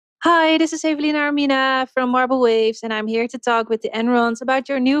Hi, this is Eveline Armina from Marble Waves, and I'm here to talk with the nrons about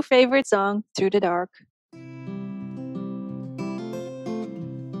your new favorite song, Through the Dark.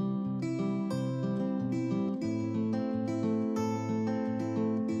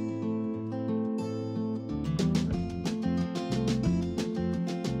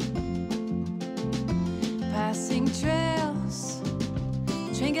 Passing trails,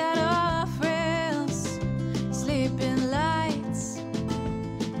 drink out of rails, sleeping lights,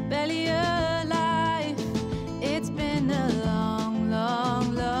 barely alive. It's been a long,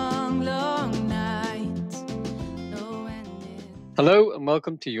 long, long, long night. No ending. Hello and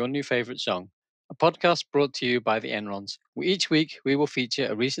welcome to Your New Favorite Song, a podcast brought to you by the nrons. Each week we will feature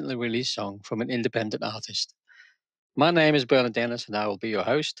a recently released song from an independent artist. My name is Bernard Dennis and I will be your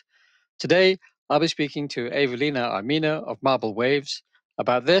host. Today I'll be speaking to Evelina Armina of Marble Waves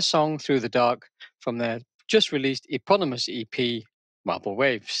about their song Through the Dark from their just released eponymous EP, Marble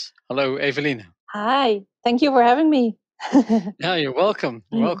Waves. Hello, Evelina. Hi, thank you for having me. Yeah, you're welcome.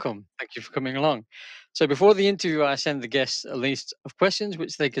 Welcome. Thank you for coming along. So before the interview, I send the guests a list of questions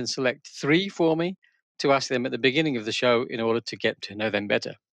which they can select 3 for me to ask them at the beginning of the show in order to get to know them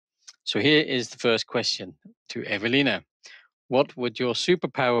better. So here is the first question to Evelina. What would your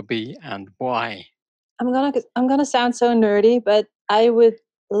superpower be and why? I'm gonna sound so nerdy, but I would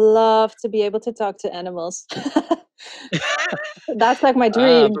love to be able to talk to animals. That's like my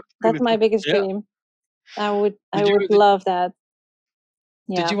dream. That's my biggest yeah. dream. I would Did love that.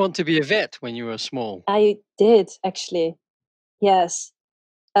 Yeah, you want to be a vet when you were small? I did actually. Yes.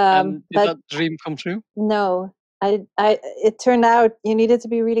 And did But that dream come true? no, it turned out you needed to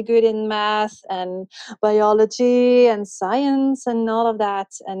be really good in math and biology and science and all of that.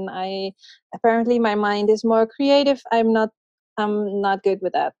 And apparently my mind is more creative. I'm not good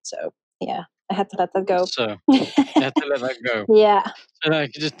with that. So yeah, I had to let that go. So you had to let that go. Yeah, So I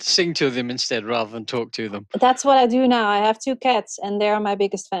could just sing to them instead rather than talk to them. that's what I do now. I have 2 cats and they are my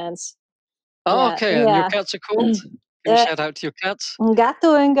biggest fans. Oh, Yeah, okay, and your cats are called? Give a shout out to your cats.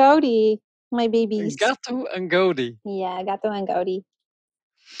 Gato and Gaudi, my babies. Gato and Godi. Yeah, Gato and Gaudi.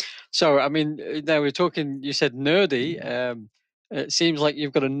 So, I mean, now we're talking, you said nerdy. It seems like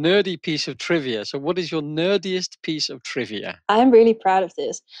you've got a nerdy piece of trivia. So what is your nerdiest piece of trivia? I'm really proud of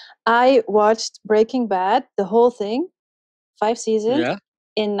this. I watched Breaking Bad, the whole thing, 5 seasons,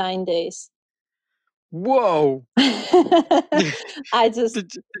 in 9 days. Whoa! I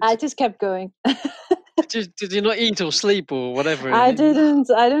just kept going. Did you not eat or sleep or whatever? I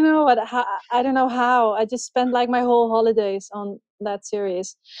didn't. I don't know I don't know how. I just spent like my whole holidays on that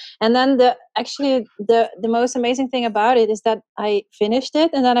series. And then the most amazing thing about it is that I finished it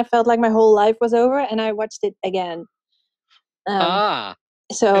and then I felt like my whole life was over and I watched it again. In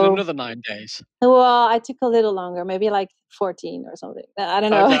another 9 days. Well, I took a little longer, maybe like 14 or something. I don't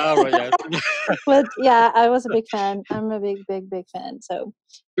know. Okay, But yeah, I was a big fan. I'm a big fan. So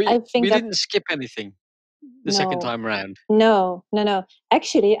I think we didn't skip anything the second time round. No.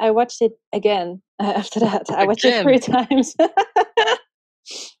 Actually, I watched it again after that. I watched it 3 times.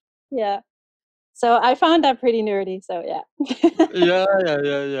 Yeah. So I found that pretty nerdy. So yeah.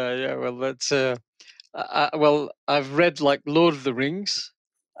 Yeah. Well, that's I've read like Lord of the Rings.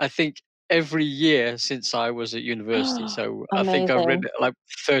 I think every year since I was at university. So I think I've read it like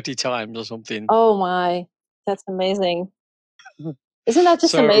 30 times or something. Oh my, that's amazing. Isn't that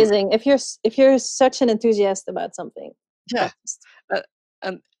just amazing? If you're such an enthusiast about something. Yeah.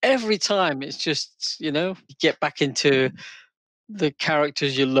 And every time it's just, you get back into the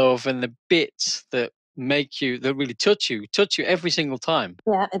characters you love and the bits that really touch you every single time.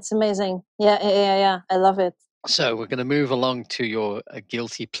 Yeah, it's amazing. Yeah. I love it. So we're going to move along to your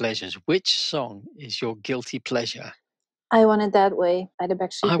guilty pleasures. Which song is your guilty pleasure? I Want It That Way by the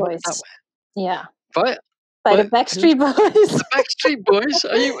Backstreet Boys. Yeah. By the Backstreet Boys. The Backstreet Boys?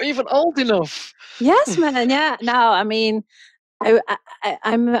 Are you even old enough? Yes, man. Yeah. No, I mean,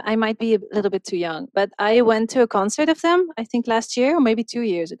 I might be a little bit too young, but I went to a concert of them, I think last year or maybe 2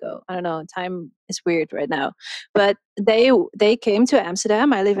 years ago. I don't know. Time is weird right now. But they came to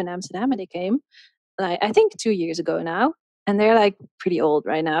Amsterdam. I live in Amsterdam and they came like, I think 2 years ago now. And they're like pretty old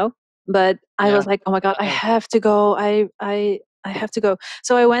right now. But I was like, oh my God, I have to go. I have to go.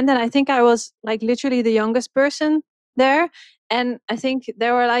 So I went and I think I was like literally the youngest person there. And I think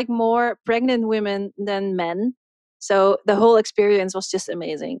there were like more pregnant women than men. So the whole experience was just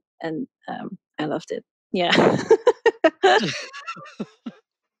amazing. And I loved it. Yeah.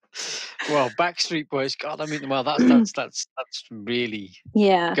 Well, Backstreet Boys, God, I mean, well, that's really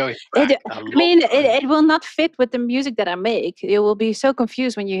going back. It will not fit with the music that I make. You will be so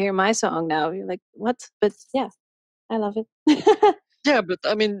confused when you hear my song now. You're like, what? But yeah, I love it. Yeah, but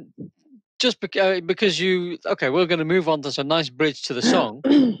I mean, just because you okay, we're going to move on to some nice bridge to the song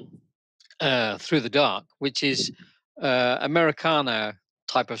 "Through the Dark," which is Americana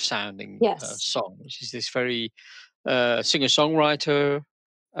type of sounding Yes. song, which is this very singer-songwriter,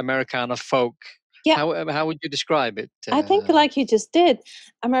 Americana folk. Yeah. How would you describe it? I think like you just did,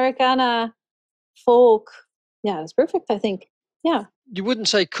 Americana, folk. Yeah, that's perfect. I think. Yeah. You wouldn't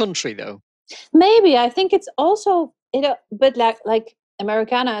say country though. Maybe I think it's also but like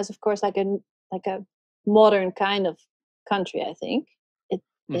Americana is of course like a modern kind of country. I think it.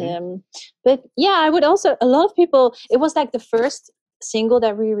 Mm-hmm. But yeah, I would also a lot of people. It was like the first single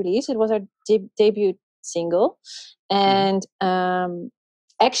that we released. It was our debut single, and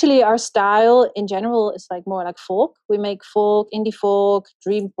actually our style in general is like more like folk. We make folk, indie folk,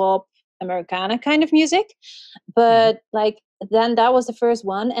 dream pop, Americana kind of music, but like then that was the first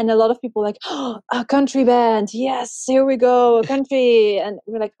one, and a lot of people were like, oh, a country band, yes, here we go, a country, and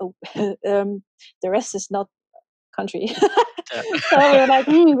we're like, oh, the rest is not country. So we were like,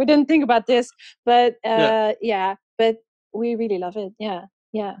 we didn't think about this, but yeah, but we really love it. Yeah.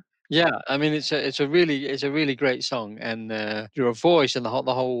 I mean, it's a really great song, and your voice and the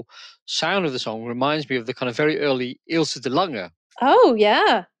whole sound of the song reminds me of the kind of very early Ilse de Lange. Oh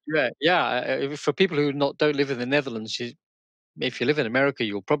yeah. For people who don't live in the Netherlands, if you live in America,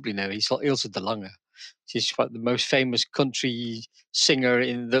 you'll probably know Ilse de Lange. She's quite the most famous country singer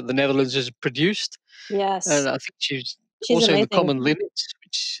in the Netherlands has produced. Yes. And I think she's She's also amazing. in the Common Limits,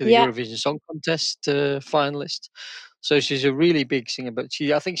 which is the Eurovision Song Contest finalist. So she's a really big singer, but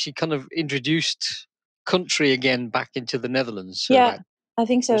I think she kind of introduced country again back into the Netherlands. I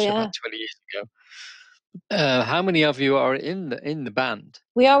think so. Also about 20 years ago. How many of you are in the band?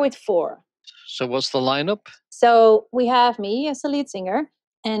 We are with 4. So what's the lineup? So we have me as the lead singer,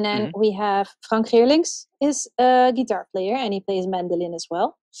 and then we have Frank Geerlings is a guitar player, and he plays mandolin as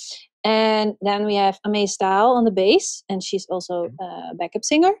well. And then we have Amé Staal on the bass, and she's also a backup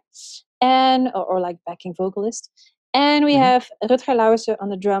singer, and or like backing vocalist. And we have Rutger Lauwersen on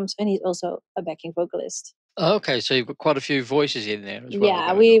the drums, and he's also a backing vocalist. Okay, so you've got quite a few voices in there as well.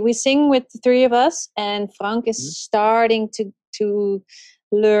 Yeah, we sing with the 3 of us, and Frank is starting to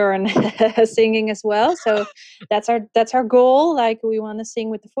learn singing as well. So that's our goal. Like we want to sing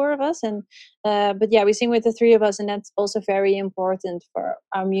with the 4 of us, and but yeah, we sing with the 3 of us, and that's also very important for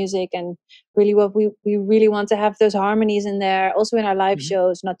our music. And really, what we really want to have those harmonies in there, also in our live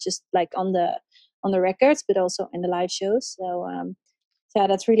shows, not just like on the records, but also in the live shows. So yeah,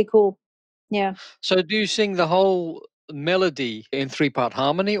 that's really cool. Yeah. So do you sing the whole melody in 3-part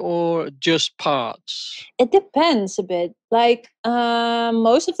harmony or just parts? It depends a bit. Like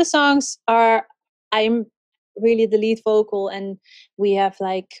most of the songs I'm really the lead vocal, and we have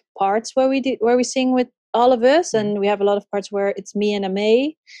like parts where we sing with all of us, and we have a lot of parts where it's me and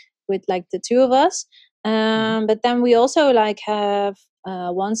Amé with like the 2 of us. But then we also like have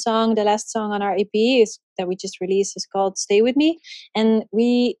one song, the last song on our EP that we just released is called "Stay With Me," and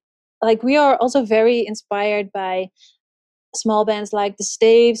we are also very inspired by small bands like the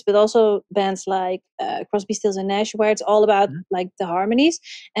Staves, but also bands like Crosby, Stills and Nash, where it's all about like the harmonies.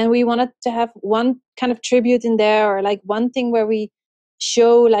 And we wanted to have one kind of tribute in there, or like one thing where we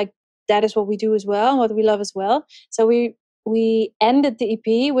show like that is what we do as well and what we love as well. So we ended the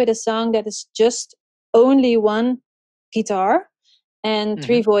EP with a song that is just only one guitar and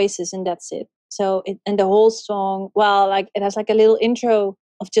 3 voices, and that's it. So and the whole song, well, like it has like a little intro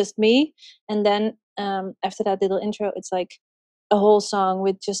of just me, and then after that little intro, it's like a whole song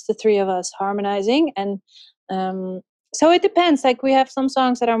with just the 3 of us harmonizing. And so it depends. Like we have some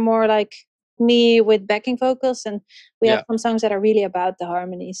songs that are more like me with backing vocals, and we have some songs that are really about the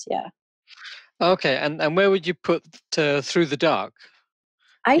harmonies. Yeah. Okay, and where would you put "Through the Dark"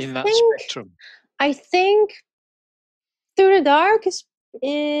 in that spectrum? I think "Through the Dark"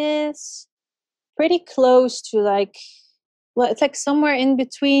 is pretty close to like, well, it's like somewhere in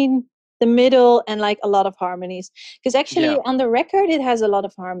between the middle and like a lot of harmonies, because actually on the record it has a lot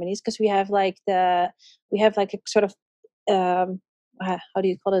of harmonies, because we have like a sort of how do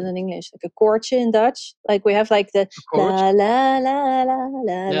you call it in English, like a chordje in Dutch, like we have like the la la la la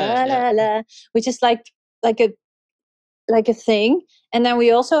la la la la, which is like a thing. And then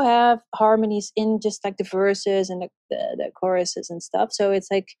we also have harmonies in just like the verses and the choruses and stuff. So it's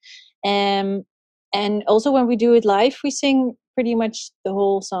like and also when we do it live, we sing pretty much the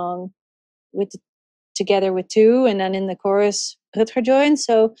whole song together with 2, and then in the chorus Rutger joins.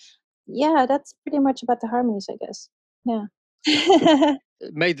 So yeah, that's pretty much about the harmonies, I guess. Yeah.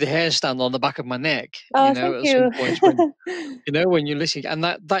 It made the hair stand on the back of my neck. Oh, At thank some you. points when you listen, and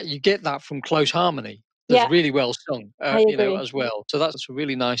that you get that from close harmony. that's really well sung, I agree. as well. So that's a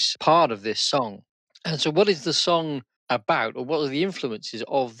really nice part of this song. And so what is the song about, or what are the influences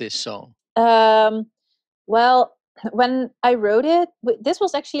of this song? Well, when I wrote it, this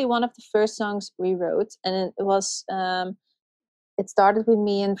was actually one of the first songs we wrote, and it was it started with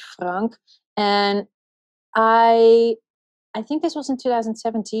me and Frank, and I think this was in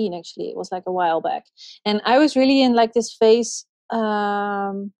 2017. Actually, it was like a while back, and I was really in like this phase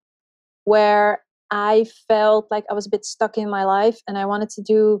where I felt like I was a bit stuck in my life, and I wanted to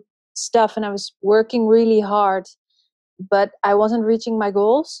do stuff, and I was working really hard, but I wasn't reaching my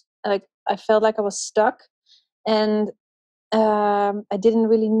goals. Like I felt like I was stuck, and I didn't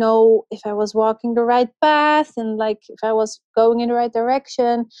really know if I was walking the right path and like if I was going in the right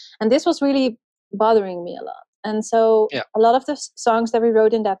direction. And this was really bothering me a lot. And so Yeah. a lot of the songs that we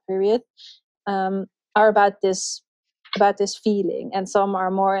wrote in that period are about this feeling, and some are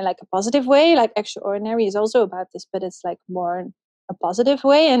more in like a positive way. Like Extraordinary is also about this, but it's like more in a positive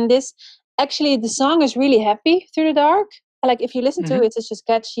way. And this actually, the song is really happy through the dark. Like if you listen to it, it's just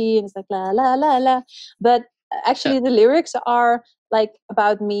catchy and it's like la la la la. But actually the lyrics are like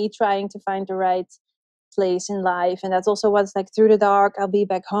about me trying to find the right place in life, and that's also what's like through the dark I'll be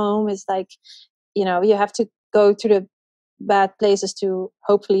back home. Is like, you know, you have to go to the bad places to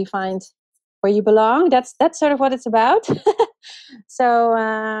hopefully find where you belong. That's sort of what it's about. So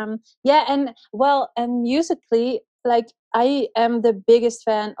yeah, and well, and musically, like I am the biggest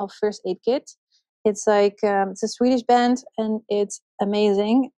fan of First Aid Kit. It's like it's a Swedish band and it's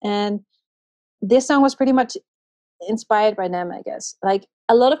amazing, and this song was pretty much inspired by them, I guess. Like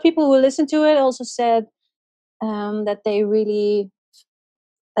a lot of people who listened to it also said that they really,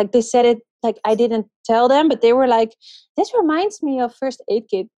 like they said it like I didn't tell them, but they were like, this reminds me of First Aid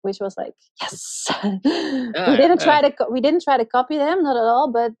Kit, which was like, yes. we didn't try to copy them, not at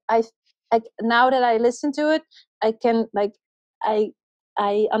all, but I like now that I listen to it, I can like I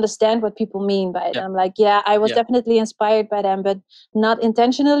I understand what people mean by it. Yeah. I'm like, yeah, I was definitely inspired by them, but not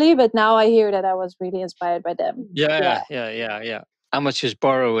intentionally. But now I hear that I was really inspired by them. Yeah. Amateurs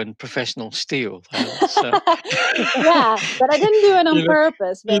borrow and professionals steal. So. Yeah, but I didn't do it on You know,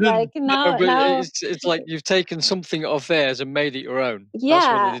 purpose. you But like didn't. No, but now, it's like you've taken something of theirs and made it your own. That's what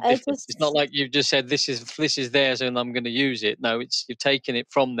yeah, the I difference. It's not just like you've just said this is theirs and I'm going to use it. No, it's you've taken it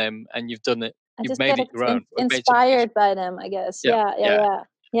from them and you've done it. I You've just made get it your own. We've made something inspired different. by them, I guess. Yeah, yeah.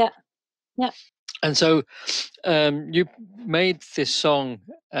 Yeah. Yeah. And so, you made this song.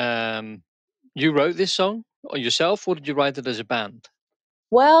 You wrote this song yourself, or did you write it as a band?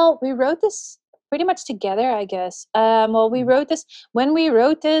 Well, we wrote this pretty much together, I guess. Well, we wrote this when we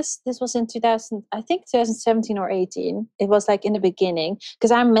wrote this. This was in 2000, I think 2017 or 18. It was like in the beginning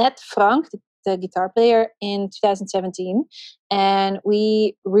because I met Frank, the guitar player, in 2017, and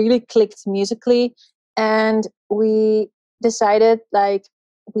we really clicked musically, and we decided like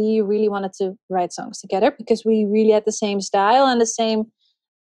we really wanted to write songs together because we really had the same style and the same,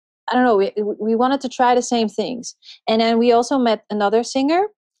 I don't know, we wanted to try the same things. And then we also met another singer,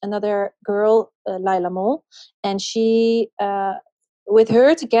 another girl, Laila Mol, and she, with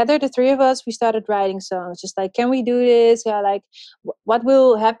her together, the three of us, we started writing songs. Just like, can we do this? Yeah, like, what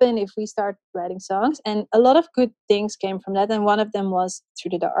will happen if we start writing songs? And a lot of good things came from that. And one of them was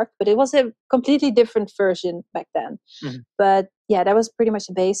Through the Dark, but it was a completely different version back then. Mhm. But yeah, that was pretty much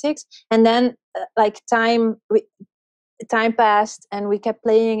the basics. And then, like time passed and we kept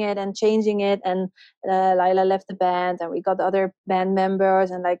playing it and changing it, and Lila left the band and we got other band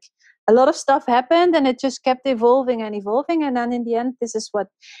members, and like a lot of stuff happened and it just kept evolving and evolving, and then in the end this is what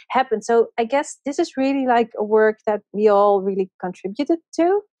happened. So I guess this is really like a work that we all really contributed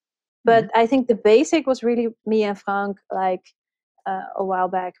to, but I think the basic was really me and Frank. Like a while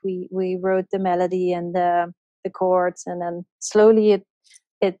back we wrote the melody and the chords, and then slowly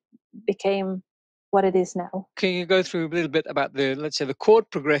it became what it is now. Can you go through a little bit about the, let's say, the chord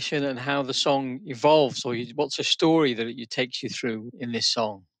progression and how the song evolves, or what's a story that it takes you through in this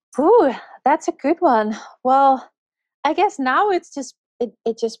song? Ooh, that's a good one. Well, I guess now it's just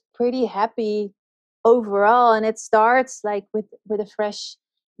it just pretty happy overall, and it starts like with a fresh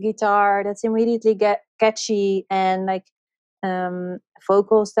guitar that's immediately get catchy, and like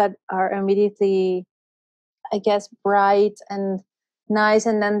vocals that are immediately, I guess, bright and nice,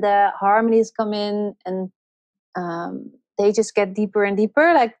 and then the harmonies come in and they just get deeper and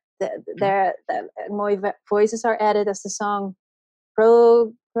deeper. Like Mhm. the more voices are added as the song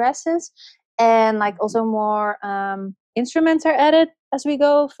progresses, and like also more instruments are added as we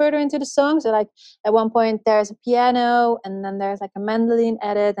go further into the song. So like at one point there's a piano, and then there's like a mandolin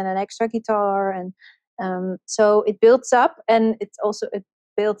added and an extra guitar, and so it builds up, and it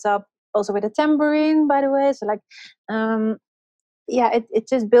builds up also with a tambourine, by the way. So like, it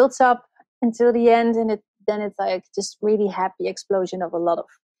just builds up until the end, and then it's like just really happy explosion of a lot of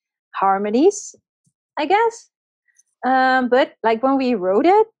harmonies, I guess. But like when we wrote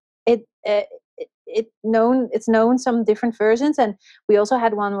it's known some different versions, and we also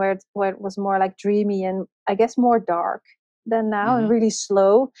had one where it was more like dreamy and I guess more dark than now, and really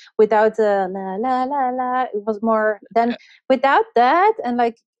slow without the la la la la. It was more then without that, and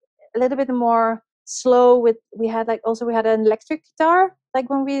like a little bit more slow. We had an electric guitar like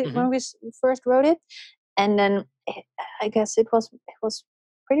when we first wrote it, and then I guess it was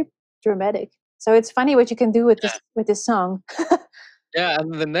pretty dramatic. So it's funny what you can do with this song. Yeah,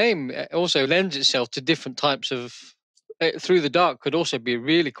 and the name also lends itself to different types of. Through the Dark could also be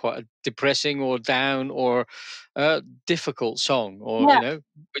really quite a depressing or down or difficult song, or it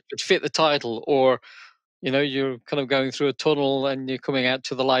would fit the title, or you're kind of going through a tunnel and you're coming out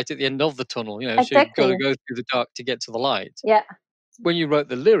to the light at the end of the tunnel. So you've got to Exactly. go through the dark to get to the light. Yeah. When you wrote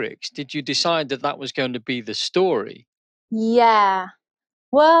the lyrics, did you decide that was going to be the story? Yeah.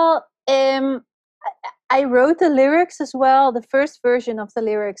 Well, I wrote the lyrics as well, the first version of the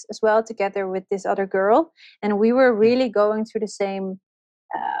lyrics as well, together with this other girl, and we were really going through the same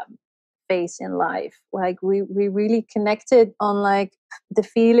phase in life. Like we really connected on like the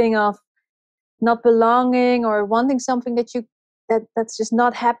feeling of not belonging or wanting something that's just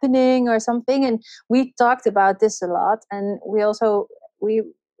not happening or something. And we talked about this a lot, and we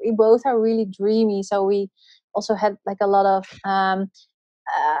both are really dreamy, so we also had like a lot of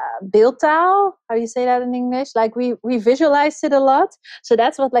beeldtaal. How do you say that in English? Like we visualized it a lot. So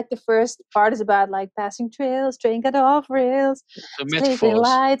that's what like the first part is about, like passing trails, train got off rails, So sleeping metaphors.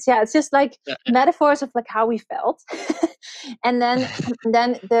 lights. Yeah, it's just like metaphors of like how we felt. and then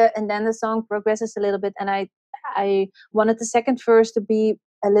the song progresses a little bit, and I wanted the second verse to be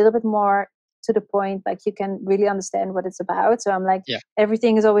a little bit more to the point, like you can really understand what it's about. So I'm like,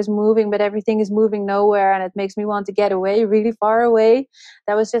 everything is always moving, but everything is moving nowhere, and it makes me want to get away, really far away.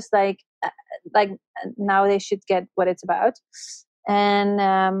 That was just like now they should get what it's about.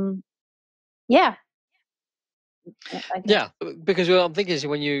 And because what I'm thinking is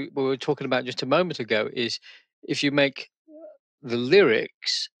when we were talking about just a moment ago is if you make the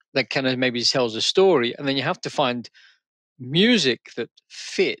lyrics that kind of maybe tells a story, and then you have to find music that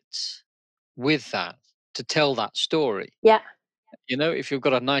fits with that to tell that story. If you've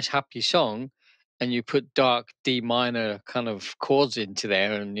got a nice happy song and you put dark D minor kind of chords into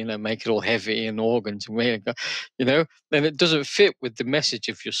there and make it all heavy and organs and then it doesn't fit with the message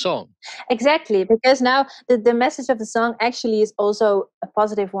of your song. Exactly, because now the message of the song actually is also a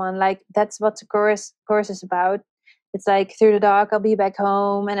positive one. Like that's what the chorus is about. It's like through the dark I'll be back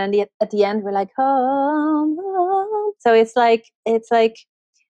home, and then at the end we're like home, home. So it's like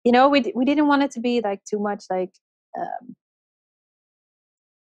we didn't want it to be like too much like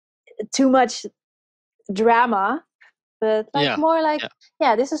too much drama, but like more like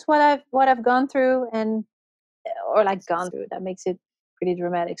this is what I've gone through, and or like gone through. That makes it pretty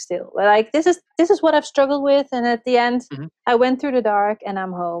dramatic still. But like this is what I've struggled with, and at the end I went through the dark and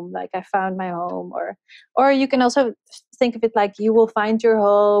I'm home. Like I found my home, or you can also think of it like you will find your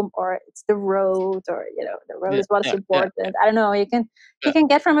home, or it's the road, or the road is what is important. I don't know. You can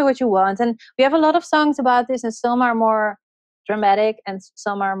get from it what you want, and we have a lot of songs about this, and some are more dramatic and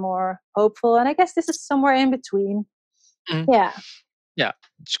some are more hopeful, and I guess this is somewhere in between. Yeah,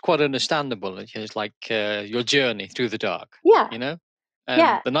 it's quite understandable. It's like your journey through the dark.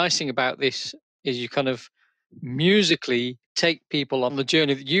 And the nice thing about this is you kind of musically take people on the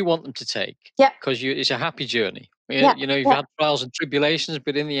journey that you want them to take. Because it's a happy journey. You've had trials and tribulations,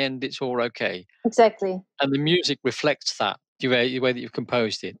 but in the end, it's all okay. Exactly. And the music reflects that, the way that you've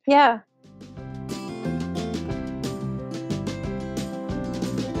composed it. Yeah.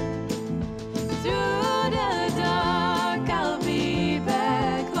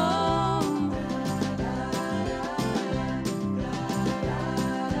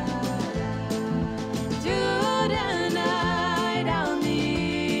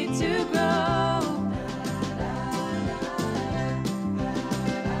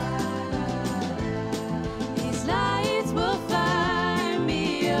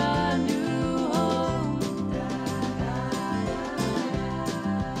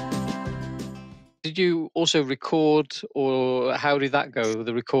 Did you also record, or how did that go?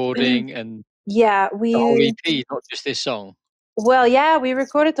 The recording and the whole EP, not just this song. Well, we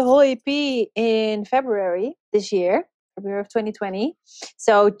recorded the whole EP in February this year, February of 2020.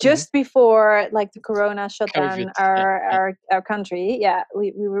 So just before like the Corona shut down our country. Yeah,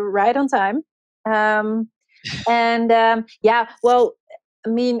 we were right on time. Well, I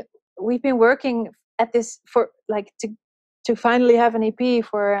mean, we've been working at this for like to finally have an EP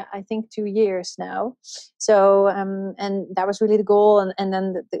for I think 2 years now. So and that was really the goal, and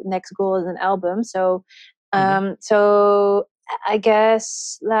then the next goal is an album. So so I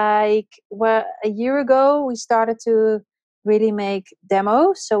guess like a year ago we started to really make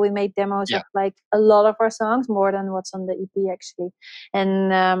demos. So we made demos of like a lot of our songs, more than what's on the EP actually.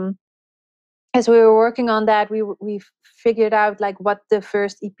 And as we were working on that, we figured out like what the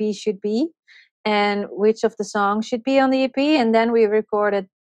first EP should be and which of the songs should be on the EP, and then we recorded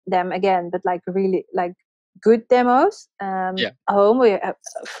them again, but like really like good demos. Home,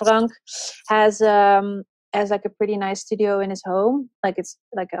 Frank has like a pretty nice studio in his home, like it's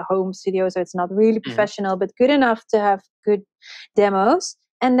like a home studio, so it's not really professional, but good enough to have good demos.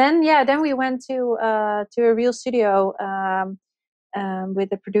 And then then we went to a real studio. With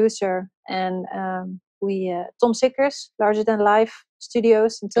the producer, and we Tom Sikkers, Larger Than Life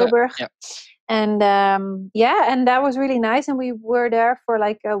Studios in Tilburg. And and that was really nice, and we were there for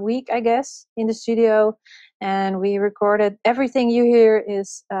like a week, I guess, in the studio, and we recorded everything you hear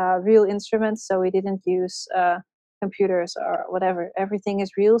is real instruments, so we didn't use computers or whatever. Everything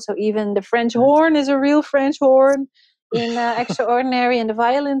is real, so even the French horn is a real French horn in Extraordinary, and the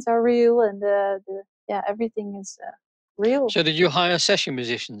violins are real, and the everything is real. So did you hire session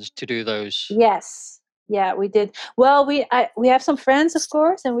musicians to do those? Yes, yeah, we did. Well, we have some friends, of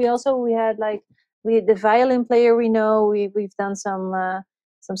course, and we had like the violin player we know. We've done some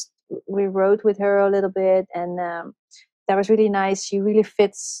we wrote with her a little bit, and that was really nice. She really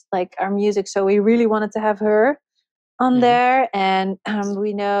fits like our music, so we really wanted to have her on there. And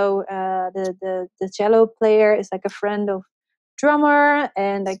we know the cello player is like a friend of drummer,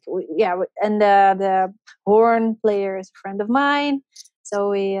 and like and the horn player is a friend of mine.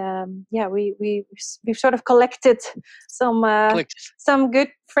 So we've sort of collected some good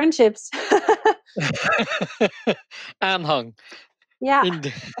friendships. And hung. Yeah,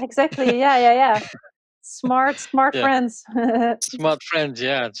 exactly. Yeah. Smart Yeah. friends. Smart friends.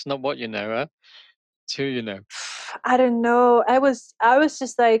 Yeah, it's not what you know, huh? It's who you know. I don't know. I was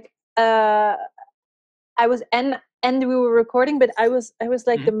just like I was and we were recording, but I was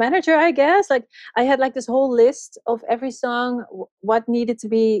like the manager, I guess. Like I had like this whole list of every song, what needed to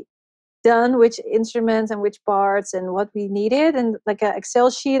be done, which instruments and which parts, and what we needed, and like an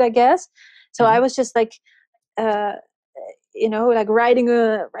Excel sheet, I guess. So I was just like like writing,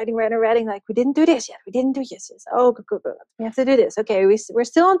 like we didn't do this yet. We didn't do this. Oh, good. We have to do this. Okay, we're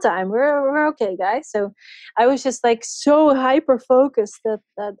still on time. We're okay, guys. So I was just like so hyper focused that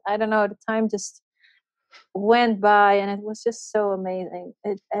I don't know, the time just went by, and it was just so amazing.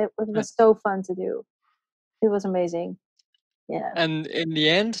 It was so fun to do. It was amazing. Yeah. And in the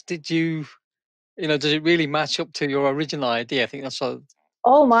end, did you does it really match up to your original idea? I think that's what.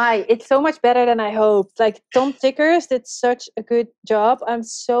 Oh my, it's so much better than I hoped. Like Tom Sikkers did such a good job. I'm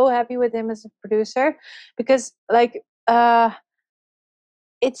so happy with him as a producer, because like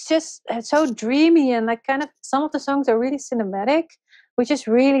it's just so dreamy, and like kind of some of the songs are really cinematic, which is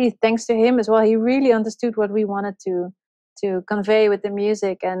really thanks to him as well. He really understood what we wanted to convey with the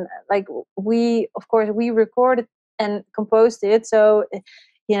music, and like we recorded and composed it, so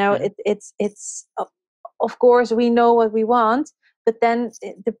it's of course we know what we want, but then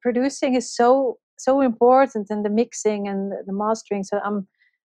the producing is so important, and the mixing and the mastering. So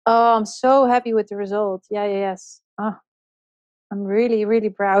I'm so happy with the result. Yes. I'm really, really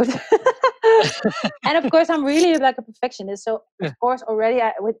proud. And of course, I'm really like a perfectionist. So of course, already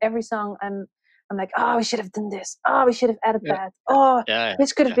with every song, I'm like, oh, we should have done this. Oh, we should have added that. Oh,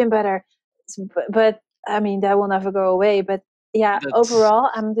 this could have been better. But I mean, that will never go away. But overall,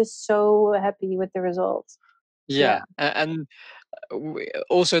 I'm just so happy with the results. And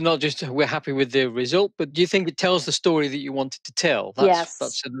also not just we're happy with the result, but do you think it tells the story that you wanted to tell?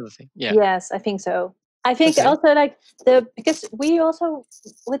 That's another thing. Yes, I think so. I think also like because we also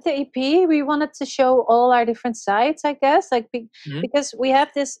with the EP we wanted to show all our different sides, I guess, like because we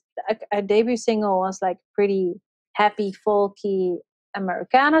have this our debut single was like pretty happy folky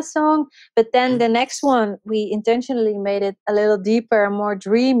Americana song, but then the next one we intentionally made it a little deeper, more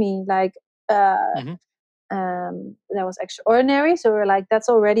dreamy, like that was Extraordinary. So we're like, that's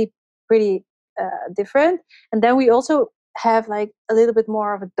already pretty different. And then we also have like a little bit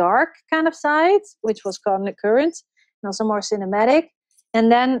more of a dark kind of side, which was called The Current, and also more cinematic.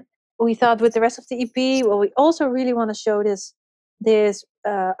 And then we thought with the rest of the EP, well, we also really want to show this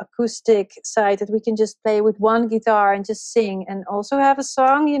acoustic side that we can just play with one guitar and just sing, and also have a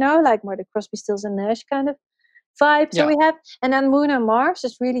song, like more the Crosby, Stills and Nash kind of vibe. So we have, and then Moon and Mars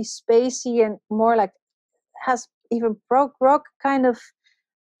is really spacey and more like has even prog rock kind of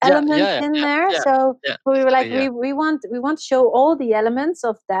elements in there. So we were like, we want to show all the elements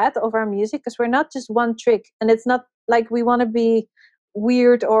of our music, because we're not just one trick, and it's not like we want to be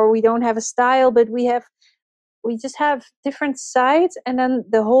weird or we don't have a style, but we just have different sides, and then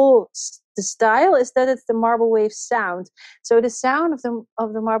the style is that it's the marble wave sound. So the sound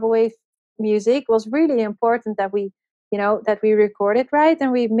of the marble wave music was really important, that we record it right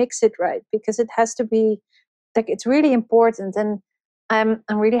and we mix it right, because it has to be like, it's really important. And I'm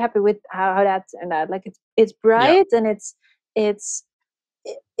really happy with how that turned out. Like it's bright, and it's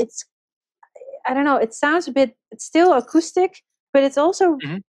I don't know, it sounds it's still acoustic, but it's also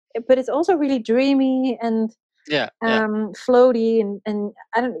really dreamy and floaty, and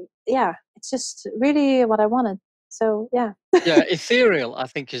I don't it's just really what I wanted. So ethereal, I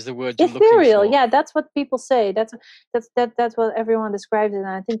think, is the word you're looking ethereal. for. Yeah, that's what people say. That's what everyone describes it, and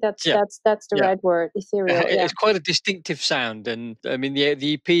I think that's the right word, ethereal. It's quite a distinctive sound, and I mean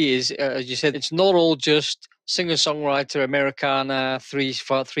the EP is, as you said, it's not all just singer-songwriter Americana,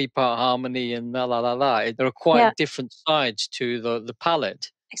 three-part harmony and la la la la. There are quite different sides to the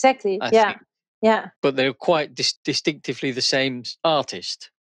palette. Exactly. I think. Yeah. But they're quite distinctively the same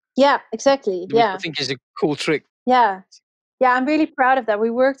artist. Yeah, exactly. Which I think is a cool trick. Yeah, I'm really proud of that. We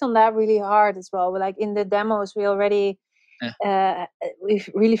worked on that really hard as well. Like in the demos, we already we've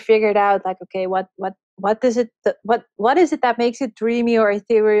really figured out, like, okay, what is it what is it that makes it dreamy or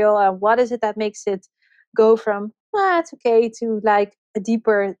ethereal, and what is it that makes it go from it's okay to like a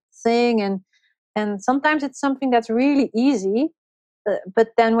deeper thing, and sometimes it's something that's really easy, but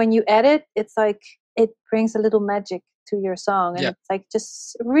then when you edit, it's like it brings a little magic to your song, and it's like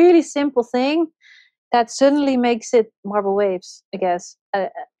just a really simple thing that suddenly makes it marble waves, I guess.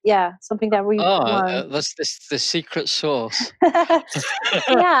 Something that we want. That's the secret sauce.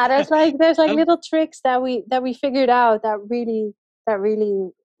 There's like little tricks that we figured out that really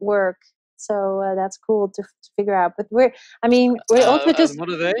work. So that's cool to figure out. But we're also just. What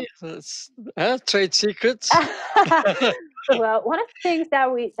are they? That's trade secrets. Well, one of the things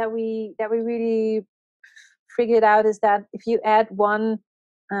that we really figured out is that if you add one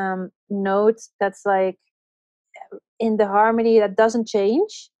note that's like in the harmony that doesn't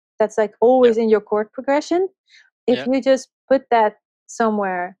change, that's like always in your chord progression, if you just put that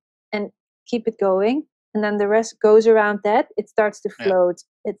somewhere and keep it going, and then the rest goes around that, it starts to float.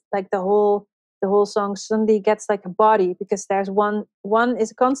 It's like the whole song suddenly gets like a body, because there's one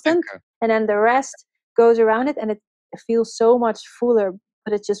is a constant, and then the rest goes around it, and it feels so much fuller,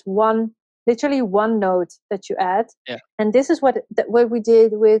 but it's just literally one note that you add. And this is what we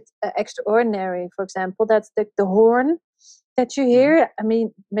did with Extraordinary, for example. That's the horn that you hear. I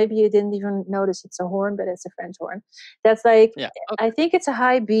mean, maybe you didn't even notice it's a horn, but it's a French horn. That's like, I think it's a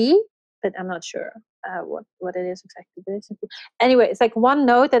high B, but I'm not sure what it is exactly. Anyway, it's like one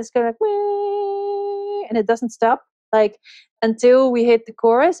note that's going like, and it doesn't stop, like, until we hit the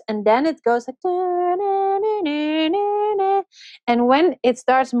chorus, and then it goes like, and when it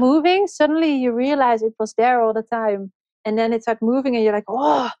starts moving, suddenly you realize it was there all the time, and then it starts moving, and you're like,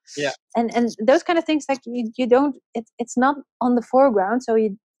 oh, and those kind of things, like you don't, it's not on the foreground, so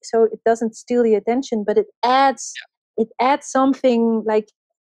it doesn't steal the attention, but it adds something, like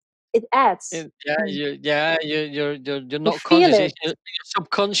it adds. You're not conscious. Your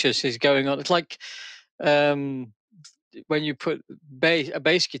subconscious is going on. It's like when you put a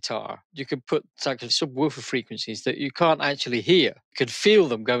bass guitar, you can put like subwoofer frequencies that you can't actually hear. You can feel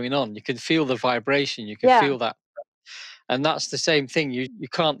them going on. You can feel the vibration. You can feel that. And that's the same thing. You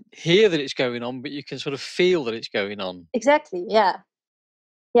can't hear that it's going on, but you can sort of feel that it's going on. Exactly. Yeah.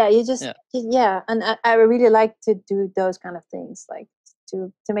 You just and I really like to do those kind of things, like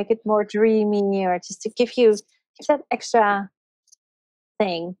to make it more dreamy, or just to give that extra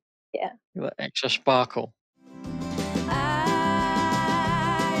thing. That extra sparkle. I'm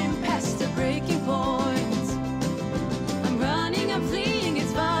past the breaking point. I'm running, I'm fleeing,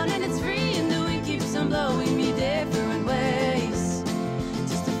 it's fun and it's free, and the wind keeps on blowing me different ways,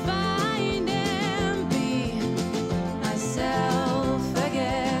 just to find and be myself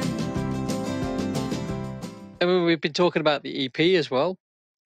again. I mean, we've been talking about the EP as well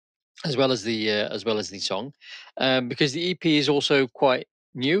as the song, because the EP is also quite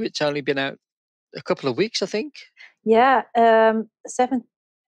new. It's only been out a couple of weeks, I think. The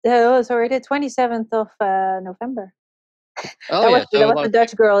 27th of November. Oh, that was the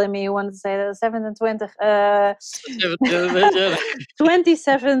Dutch girl in me who wanted to say the 7th and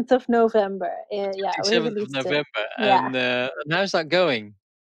 27th of November. 27th of November. And how's that going?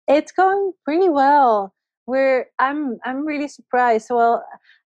 It's going pretty well. I'm really surprised. Well,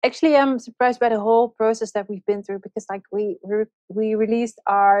 actually, I'm surprised by the whole process that we've been through, because like we released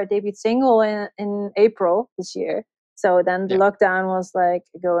our debut single in April this year. So then the lockdown was like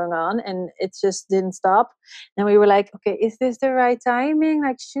going on, and it just didn't stop. And we were like, okay, is this the right timing?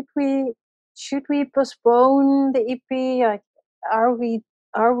 Like, should we postpone the EP? Like, are we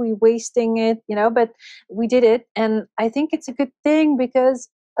wasting it? You know, but we did it, and I think it's a good thing, because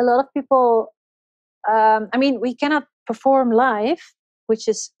a lot of people. I mean, we cannot perform live, which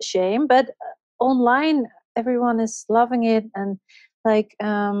is a shame, but online, everyone is loving it, and like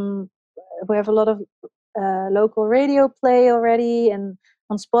we have a lot of local radio play already, and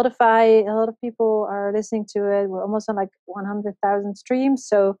on Spotify, a lot of people are listening to it. We're almost on like 100,000 streams,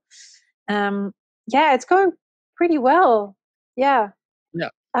 so yeah, it's going pretty well. Yeah, Yeah.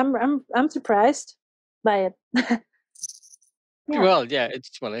 I'm surprised by it. Yeah. Well, yeah,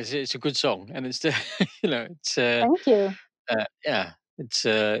 it's a good song, and it's it's Thank you. yeah,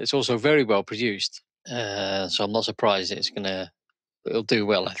 it's also very well produced. So I'm not surprised it'll do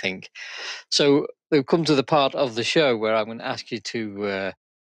well, I think. So we've come to the part of the show where I'm going to ask you to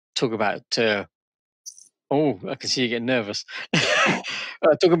talk about. Oh, I can see you getting nervous.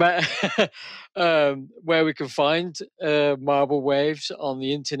 Talk about where we can find Marble Waves on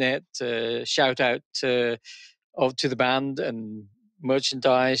the internet. Shout out to the band and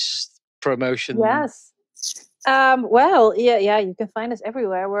merchandise promotion. Yes. Well, yeah, you can find us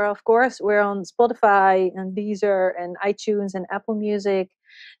everywhere. We're on Spotify and Deezer and iTunes and Apple Music,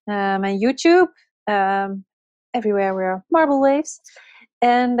 and YouTube. Um, Everywhere we're Marble Waves,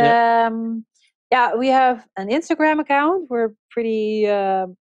 and Yeah. yeah, we have an Instagram account. We're pretty.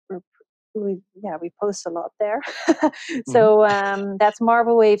 We post a lot there. So that's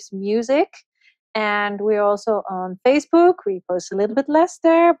Marble Waves Music. And we're also on Facebook. We post a little bit less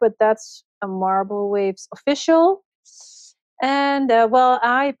there, but that's a Marble Waves official. And well,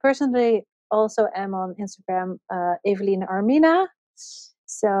 I personally also am on Instagram, Eveline Armina.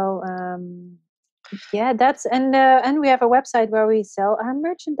 So yeah, and we have a website where we sell our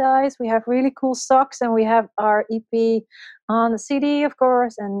merchandise. We have really cool socks, and we have our EP on CD, of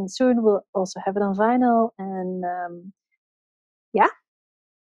course, and soon we'll also have it on vinyl. And yeah,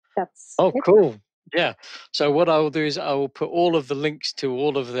 that's Oh, it. cool. Yeah. So what I will do is I will put all of the links to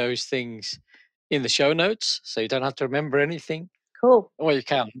all of those things in the show notes, so you don't have to remember anything. Cool. Or you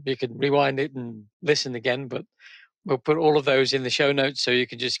can rewind it and listen again, but we'll put all of those in the show notes, so you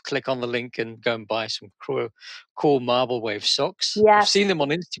can just click on the link and go and buy some cool Marble Wave socks. I've Yes. seen them on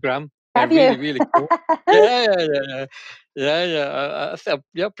Instagram. They're Have you? really, really cool. Yeah, yeah, yeah, yeah, yeah,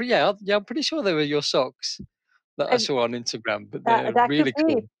 yeah. Yeah, I'm pretty sure they were your socks that I I- saw on Instagram, but they're that could really be.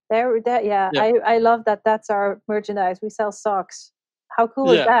 cool. Yeah, Yeah, I love that. That's our merchandise. We sell socks. How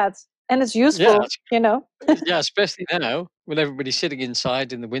cool is yeah, that? And it's yeah. useful, you know. Yeah, especially now when everybody's sitting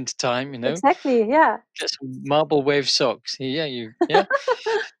inside in the wintertime, Exactly. Yeah. get some Marble Wave socks. Yeah.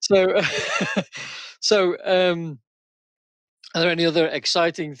 So, so, are there any other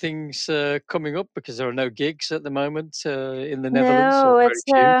exciting things coming up? Because there are no gigs at the moment in the Netherlands, or No, very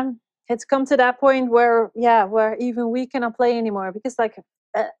few. it's come to that point where where even we cannot play anymore, because like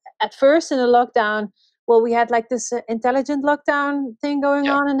uh, at first in the lockdown, well, we had like this intelligent lockdown thing going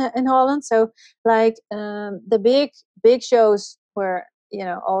Yeah. on in Holland. So like the big shows were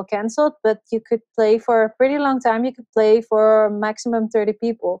all cancelled, but you could play for a pretty long time. You could play for maximum 30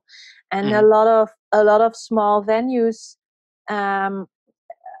 people, and Hmm. a lot of small venues um,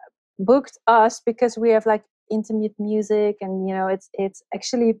 booked us because we have like intimate music, and it's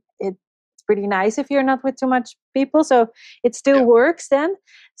actually it's pretty nice if you're not with too much people, so it still Yeah. works then.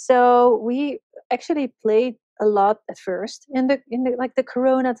 So we actually played a lot at first in the like the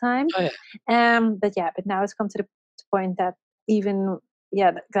corona time. Oh, yeah. But now it's come to the point that even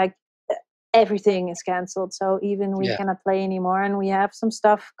like everything is cancelled, so even we Yeah. cannot play anymore, and we have some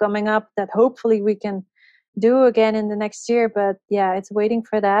stuff coming up that hopefully we can do again in the next year. But yeah, it's waiting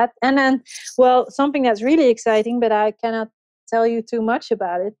for that. And then, well, something that's really exciting, but I cannot tell you too much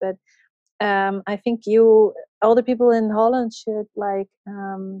about it. But I think all the people in Holland should like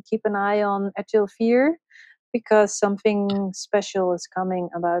keep an eye on Ertil 4, because something special is coming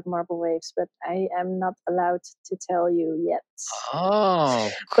about Marble Waves, but I am not allowed to tell you yet. Oh,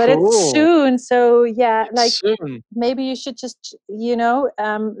 But it's cool. soon, so yeah, like It's soon. maybe you should just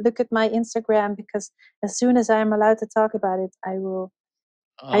look at my Instagram, because as soon as I'm allowed to talk about it, I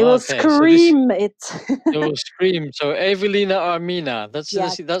Oh, will okay. So this scream it. will scream. So Evelina Armina.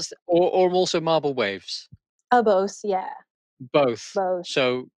 Yeah. Or also Marble Waves. Oh, both. Yeah, Both. both.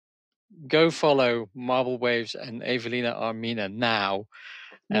 So go follow Marble Waves and Evelina Armina now.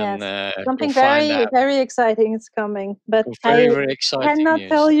 and Something you'll find very, out very exciting is coming, but some I very, very exciting cannot news.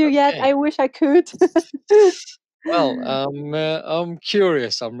 tell you yet. Okay. I wish I could. Well, I'm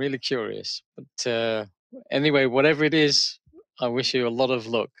curious. I'm really curious. But anyway, whatever it is, I wish you a lot of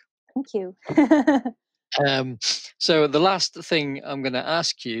luck. Thank you. Um, so the last thing I'm going to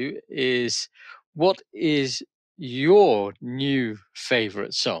ask you is, what is your new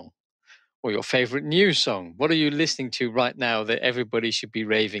favorite song, or your favorite new song? What are you listening to right now that everybody should be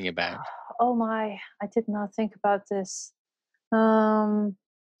raving about? Oh my, I did not think about this.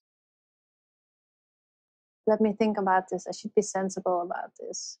 Let me think about this. I should be sensible about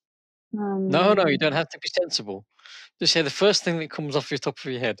this. No, you don't have to be sensible. Just say the first thing that comes off your top of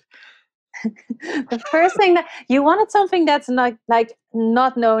your head. The first thing that you wanted, something that's not like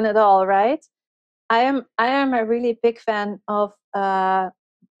not known at all, right? I am a really big fan of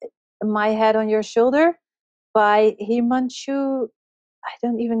My Head on Your Shoulder by Himanshu. I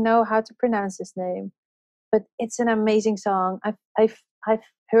don't even know how to pronounce his name, but it's an amazing song. I've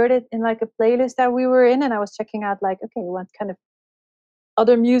heard it in like a playlist that we were in, and I was checking out like, okay, what kind of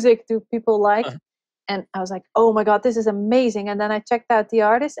other music do people like? Uh-huh. And I was like, oh my god, this is amazing. And then I checked out the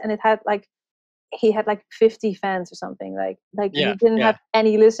artist, and he had like 50 fans or something. Like he Yeah, didn't yeah. have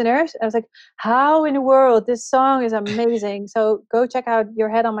any listeners. I was like, how in the world? This song is amazing. So go check out Your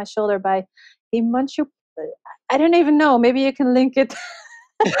Head on My Shoulder by Himanshu. I don't even know. Maybe you can link it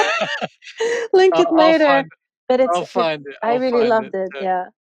link it I'll later. find it. But I'll find it. I I'll really find loved it. it. Yeah.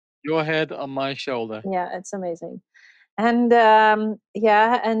 Your Head on My Shoulder. Yeah, it's amazing. And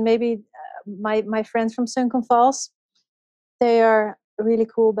and maybe my friends from Sunken Falls, they are a really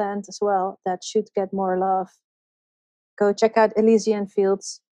cool band as well that should get more love. Go check out Elysian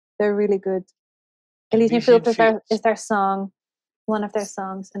Fields. They're really good. Elysian Fields is their song, one of their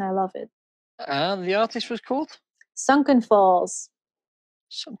songs, and I love it. And the artist was called Sunken Falls.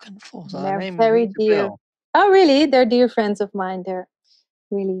 Sunken Falls. And That they're name very rings a dear. bell. Oh, really? They're dear friends of mine. They're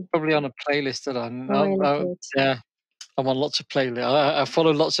really, Probably on a playlist that I know. really good. Yeah, I'm on lots of playlists. I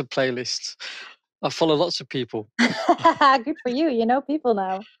follow lots of playlists. I follow lots of people. Good for you. You know people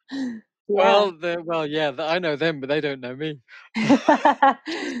now. Yeah. Yeah, I know them, but they don't know me.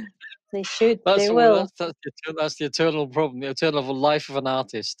 They should. That's They all. will. That's the eternal problem, the eternal life of an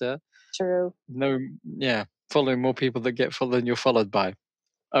artist. True. No, yeah, following more people that get followed than you're followed by.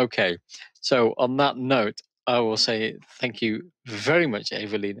 Okay, so on that note, I will say thank you very much,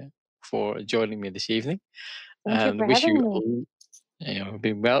 Eveline, for joining me this evening, Thank you and for wish having you, me.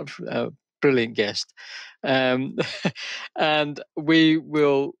 been brilliant guest, um, and we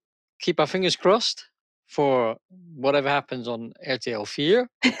will keep our fingers crossed for whatever happens on RTL 4.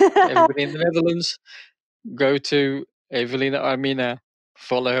 Everybody in the Netherlands, go to Eveline Armina,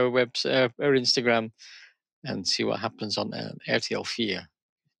 follow her her Instagram, and see what happens on RTL 4.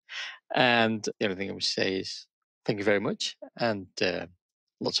 And the only thing I would say is thank you very much, and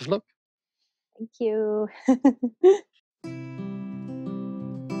lots of luck. Thank you.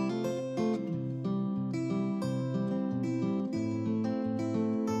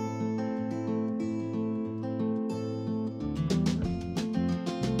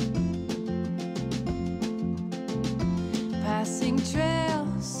 Passing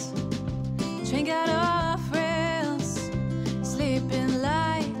trails, train got off rails, sleeping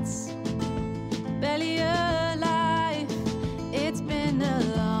lights, barely alive. It's been a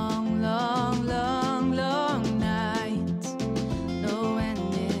long, long, long, long night. No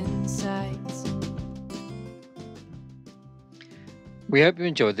end in sight. We hope you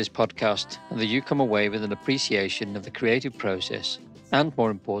enjoyed this podcast and that you come away with an appreciation of the creative process and,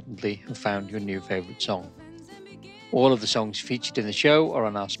 more importantly, have found your new favourite song. All of the songs featured in the show are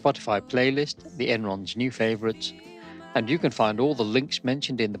on our Spotify playlist, The Enrons New Favourites, and you can find all the links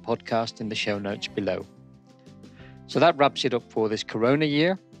mentioned in the podcast in the show notes below. So that wraps it up for this Corona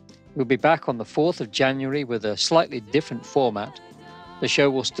year. We'll be back on the 4th of January with a slightly different format. The show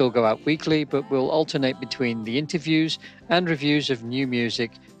will still go out weekly, but we'll alternate between the interviews and reviews of new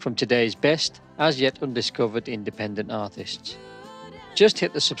music from today's best, as yet undiscovered independent artists. Just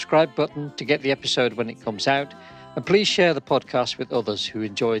hit the subscribe button to get the episode when it comes out, and please share the podcast with others who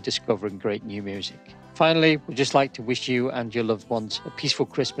enjoy discovering great new music. Finally, we'd just like to wish you and your loved ones a peaceful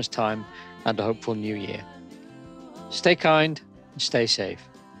Christmas time and a hopeful new year. Stay kind and stay safe.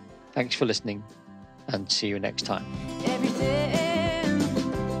 Thanks for listening, and see you next time.